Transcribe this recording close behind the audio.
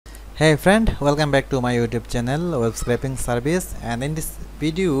Hey friend, welcome back to my YouTube channel web scraping service, and in this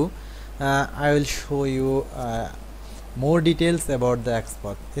video I will show you more details about the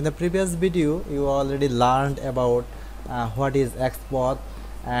Xpath. In the previous video you already learned about what is Xpath,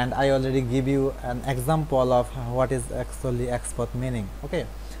 and I already give you an example of what is actually Xpath meaning. Okay,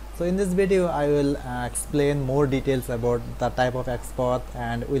 so in this video I will explain more details about the type of Xpath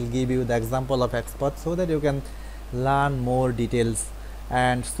and will give you the example of Xpath so that you can learn more details.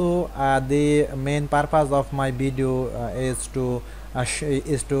 And so the main purpose of my video is to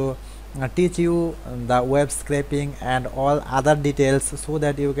teach you the web scraping and all other details so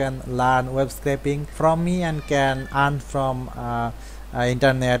that you can learn web scraping from me and can earn from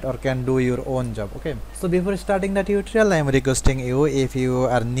internet or can do your own job. Okay, so before starting the tutorial, I am requesting you, if you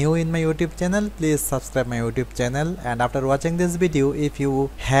are new in my YouTube channel, please subscribe my YouTube channel, and after watching this video, if you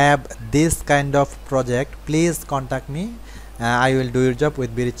have this kind of project, please contact me. I will do your job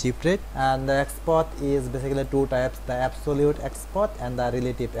with very cheap rate. And the Xpath is basically two types: the absolute Xpath and the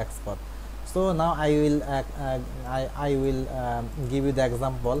relative Xpath. So now I will give you the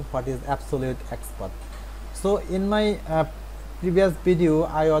example what is absolute Xpath. So in my previous video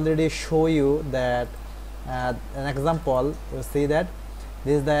I already show you that an example. You see that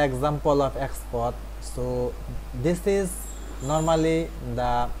this is the example of Xpath. So this is normally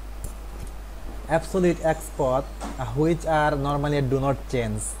the absolute Xpath, which are normally do not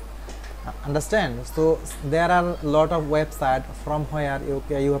change. Understand? So there are a lot of websites from where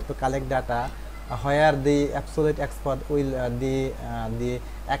you have to collect data, where the absolute Xpath will the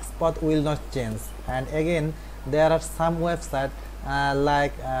Xpath will not change. And again, there are some websites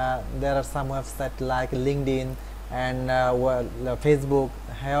like LinkedIn and Facebook,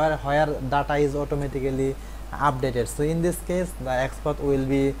 where data is automatically updated. So in this case the Xpath will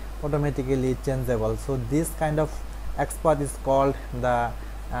be automatically changeable. So this kind of Xpath is called the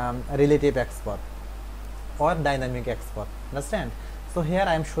relative Xpath or dynamic Xpath. Understand? So here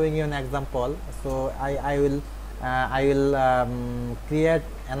I am showing you an example. So I will create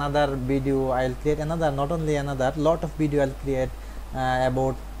another video. I will create another, not only another, lot of video I will create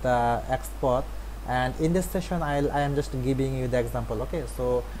about the Xpath, and in this session I am just giving you the example. Okay,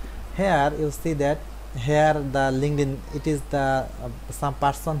 so here you see that here the LinkedIn, it is the some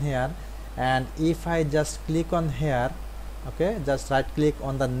person here, and if I just click on here, okay, just right click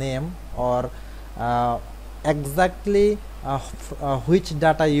on the name or exactly which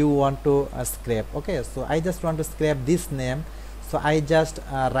data you want to scrape. Okay, so I just want to scrape this name, so I just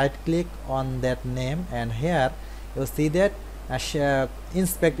right click on that name, and here you see that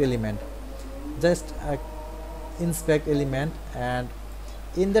inspect element, just inspect element, and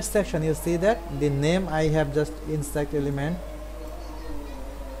in that section you see that the name I have just inspect element.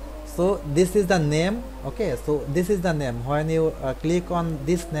 So this is the name. Okay, so this is the name. When you click on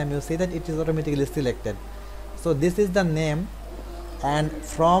this name, you see that it is automatically selected. So this is the name, and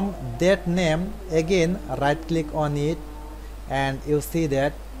from that name again right click on it, and you see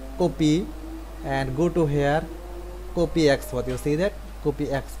that copy, and go to here, copy Xpath. You see that copy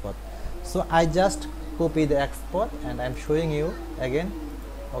Xpath. So I just copy the Xpath and I'm showing you again.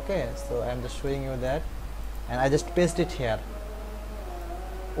 Okay, so I'm just showing you that, and I just paste it here.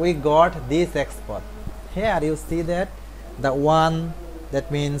 We got this Xpath. Here you see that the one, that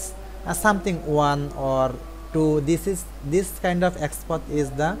means something 1 or 2. This kind of Xpath is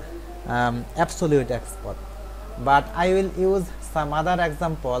the absolute Xpath. But I will use some other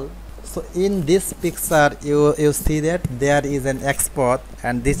example. So in this picture you see that there is an Xpath,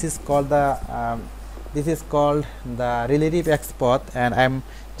 and this is called the relative Xpath, and I'm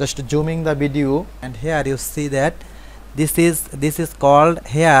just zooming the video, and here you see that this is called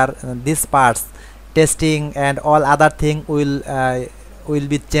here this parts testing and all other thing will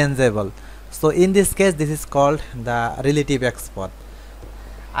be changeable. So in this case this is called the relative Xpath.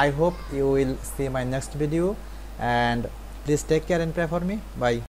 I hope you will see my next video, and please take care and pray for me. Bye.